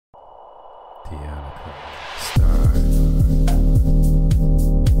Teonykkia Starr.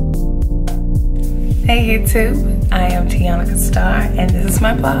 Hey YouTube, I am Teonykkia Starr and this is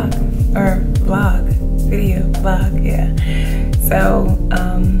my vlog, yeah. So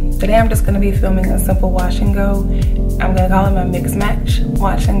today I'm just going to be filming a simple wash and go. I'm going to call it my mix match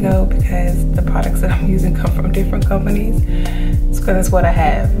wash and go because the products that I'm using come from different companies. It's because it's what I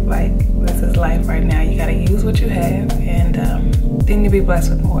have. Like, this is life right now. You got to use what you have and then you'll be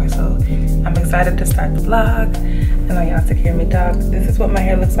blessed with more. So I'm excited to start the vlog. I know y'all sick of hearing me talk. This is what my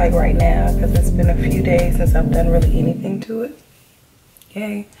hair looks like right now because it's been a few days since I've done really anything to it.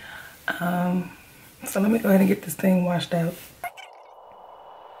 Yay. So let me go ahead and get this thing washed out.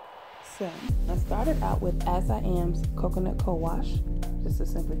 So I started out with As I Am's Coconut Co-Wash, just to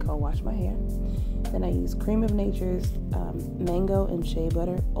simply co-wash my hair. Then I used Creme of Nature's Mango and Shea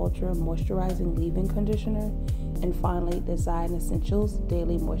Butter Ultra Moisturizing Leave-In Conditioner. And finally, the Zion Essentials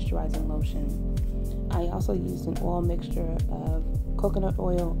Daily Moisturizing Lotion. I also used an oil mixture of coconut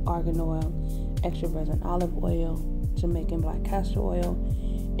oil, argan oil, extra virgin olive oil, Jamaican black castor oil,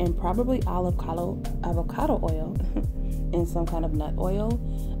 and probably avocado oil and some kind of nut oil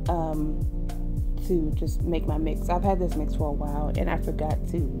to just make my mix. I've had this mix for a while and I forgot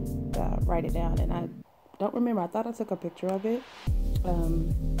to write it down, and I don't remember. I thought I took a picture of it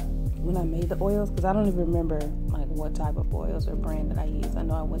when I made the oils because I don't even remember like what type of oils or brand that I used. I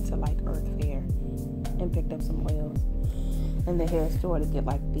know I went to like Earth Fair and picked up some oils in the hair store to get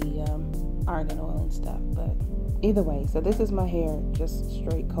like the argan oil and stuff, but either way, so this is my hair just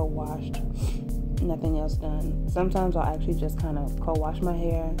straight co-washed, nothing else done. Sometimes I'll actually just kind of co-wash my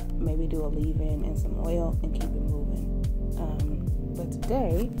hair, maybe do a leave-in and some oil and keep it moving. But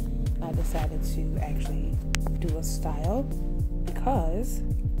today I decided to actually do a style because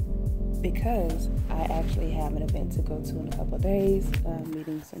I actually have an event to go to in a couple of days,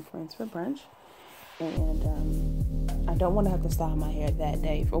 meeting some friends for brunch. And I don't want to have to style my hair that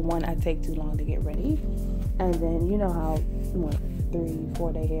day. For one, I take too long to get ready. And then you know how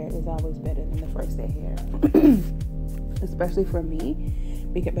 3-4 day hair is always better than the first day hair. Especially for me,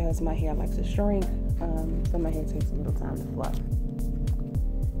 because my hair likes to shrink. So my hair takes a little time to fluff.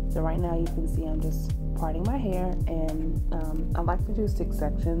 So right now you can see I'm just parting my hair, and I like to do 6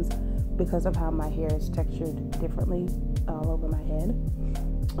 sections because of how my hair is textured differently all over my head.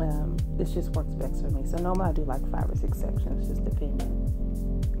 This just works best for me. So normally I do like 5 or 6 sections, just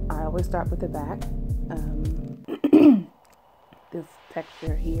depending. I always start with the back. This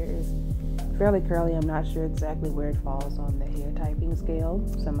texture here is fairly curly. I'm not sure exactly where it falls on the hair typing scale.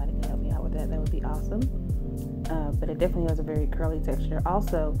 Somebody can help me out with that. That would be awesome. But it definitely has a very curly texture.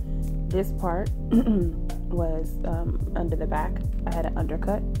 Also, this part was under the back. I had an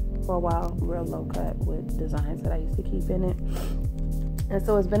undercut for a while, real low cut with designs that I used to keep in it. And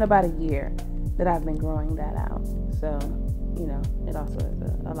so it's been about a year that I've been growing that out. So, you know, it also is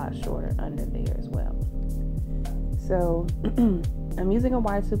a lot shorter under there as well. So I'm using a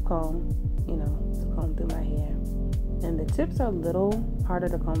wide tooth comb, you know, to comb through my hair. And the tips are a little harder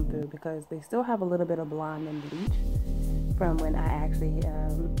to comb through because they still have a little bit of blonde and bleach from when I actually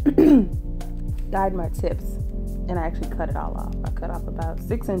dyed my tips. And I actually cut it all off. I cut off about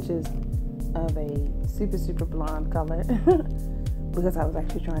 6 inches of a super blonde color. Because I was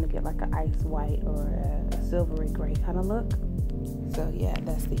actually trying to get like an ice white or a silvery gray kind of look. So yeah,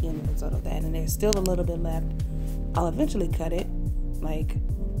 that's the end result of that. And there's still a little bit left. I'll eventually cut it. Like,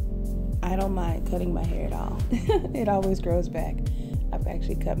 I don't mind cutting my hair at all. It always grows back. I've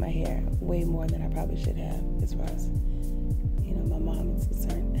actually cut my hair way more than I probably should have, as far as, you know, my mom is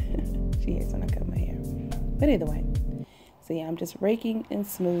concerned. She hates when I cut my hair. But either way. So yeah, I'm just raking and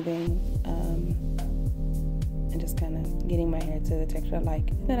smoothing. And just kind of getting my hair to the texture I like.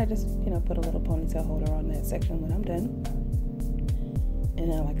 And then I just, you know, put a little ponytail holder on that section when I'm done.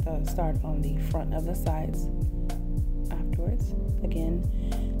 And I like to start on the front of the sides afterwards. Again,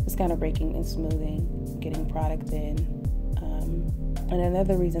 just kind of raking and smoothing, getting product in. And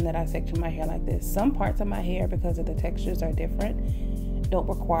another reason that I section my hair like this, some parts of my hair, because of the textures are different, don't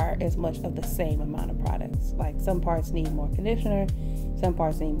require as much of the same amount of products. Like, some parts need more conditioner, some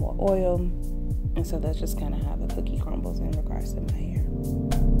parts need more oil. And so that's just kind of how the cookie crumbles in regards to my hair.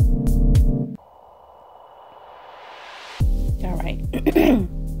 All right.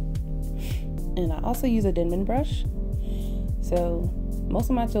 And I also use a Denman brush. So most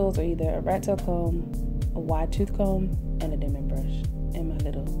of my tools are either a rat tail comb, a wide tooth comb, and a Denman brush, and my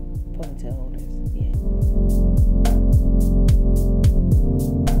little ponytail holders. Yeah.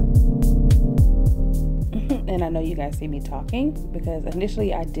 And I know you guys see me talking because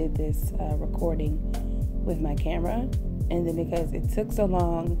initially I did this recording with my camera, and then because it took so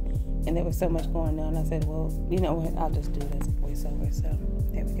long and there was so much going on. I said, well, you know what, I'll just do this voiceover. So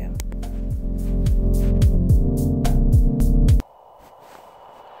there we go.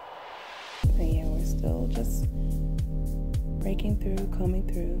 So yeah, we're still just breaking through, combing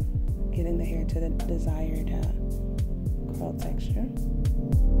through, getting the hair to the desired curl texture.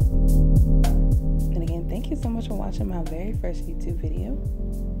 And again, thank you so much for watching my very first YouTube video.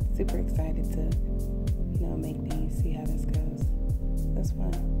 Super excited to, you know, make these, see how this goes. That's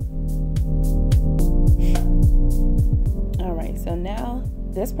fun. All right, so now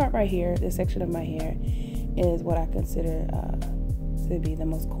this part right here, this section of my hair, is what I consider to be the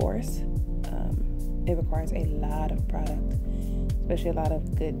most coarse. It requires a lot of product, especially a lot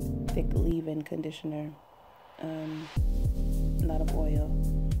of good thick leave-in conditioner, a lot of oil,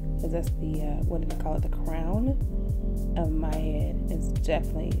 because that's the what do they call it, the crown of my head. Is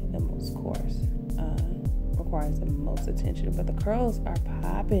definitely the most coarse, requires the most attention, but the curls are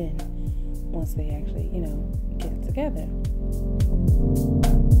popping once they actually, you know, get it together.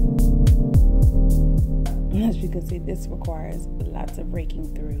 And as you can see, this requires lots of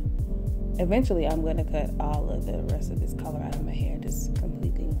raking through. Eventually, I'm going to cut all of the rest of this color out of my hair, just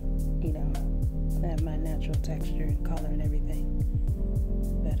completely, you know, have my natural texture and color and everything.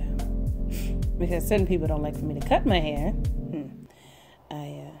 But because certain people don't like for me to cut my hair,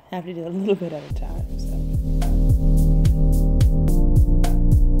 I have to do a little bit at a time. So.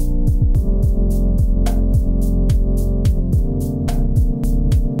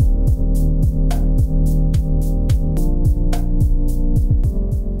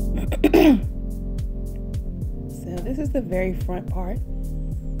 So this is the very front part,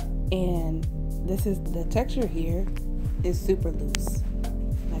 and this is the texture here is super loose.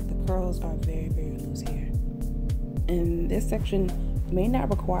 Like the curls are very, very loose here. And this section may not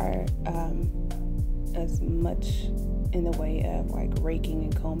require as much in the way of like raking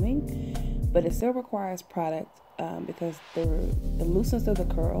and combing, but it still requires product because the looseness of the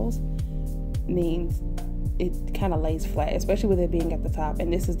curls means it kind of lays flat, especially with it being at the top.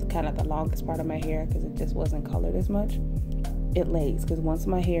 And this is kind of the longest part of my hair because it just wasn't colored as much. It lays, because once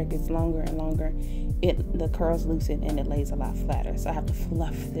my hair gets longer and longer, the curls loosen and it lays a lot flatter. So I have to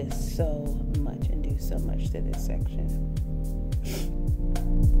fluff this so much and do so much to this section.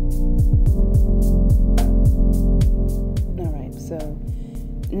 All right, so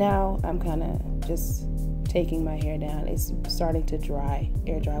now I'm kind of just taking my hair down. It's starting to dry,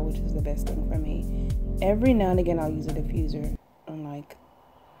 air dry, which is the best thing for me. Every now and again, I'll use a diffuser on like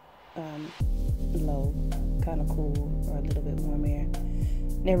low, kind of cool, or a little bit warm air.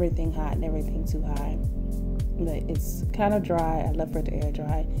 Never anything hot, never anything too high. But it's kind of dry. I love for it to air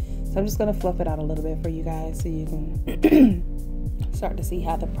dry. So I'm just going to fluff it out a little bit for you guys so you can start to see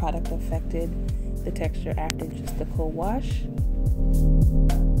how the product affected the texture after just the cold wash.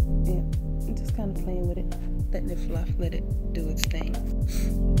 Yeah, I'm just kind of playing with it, letting it fluff, let it do its thing.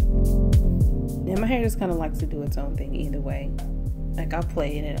 And my hair just kind of likes to do its own thing either way. Like I'll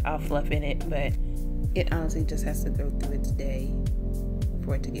play in it, I'll fluff in it, but it honestly just has to go through its day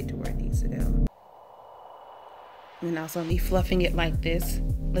for it to get to where it needs to go. And also me fluffing it like this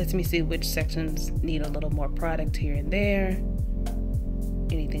lets me see which sections need a little more product here and there.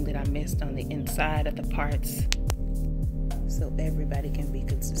 Anything that I missed on the inside of the parts, so everybody can be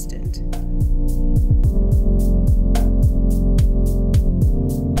consistent.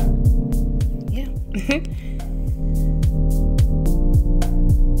 Yeah.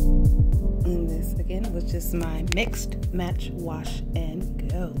 And this again was just my mixed match wash and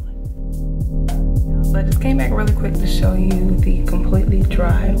go. So I just came back really quick to show you the completely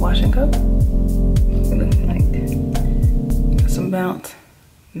dry wash and go. It looks like some bounce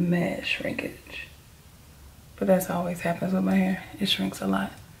mesh shrinkage, but that's always happens with my hair. It shrinks a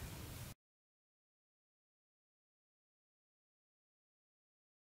lot.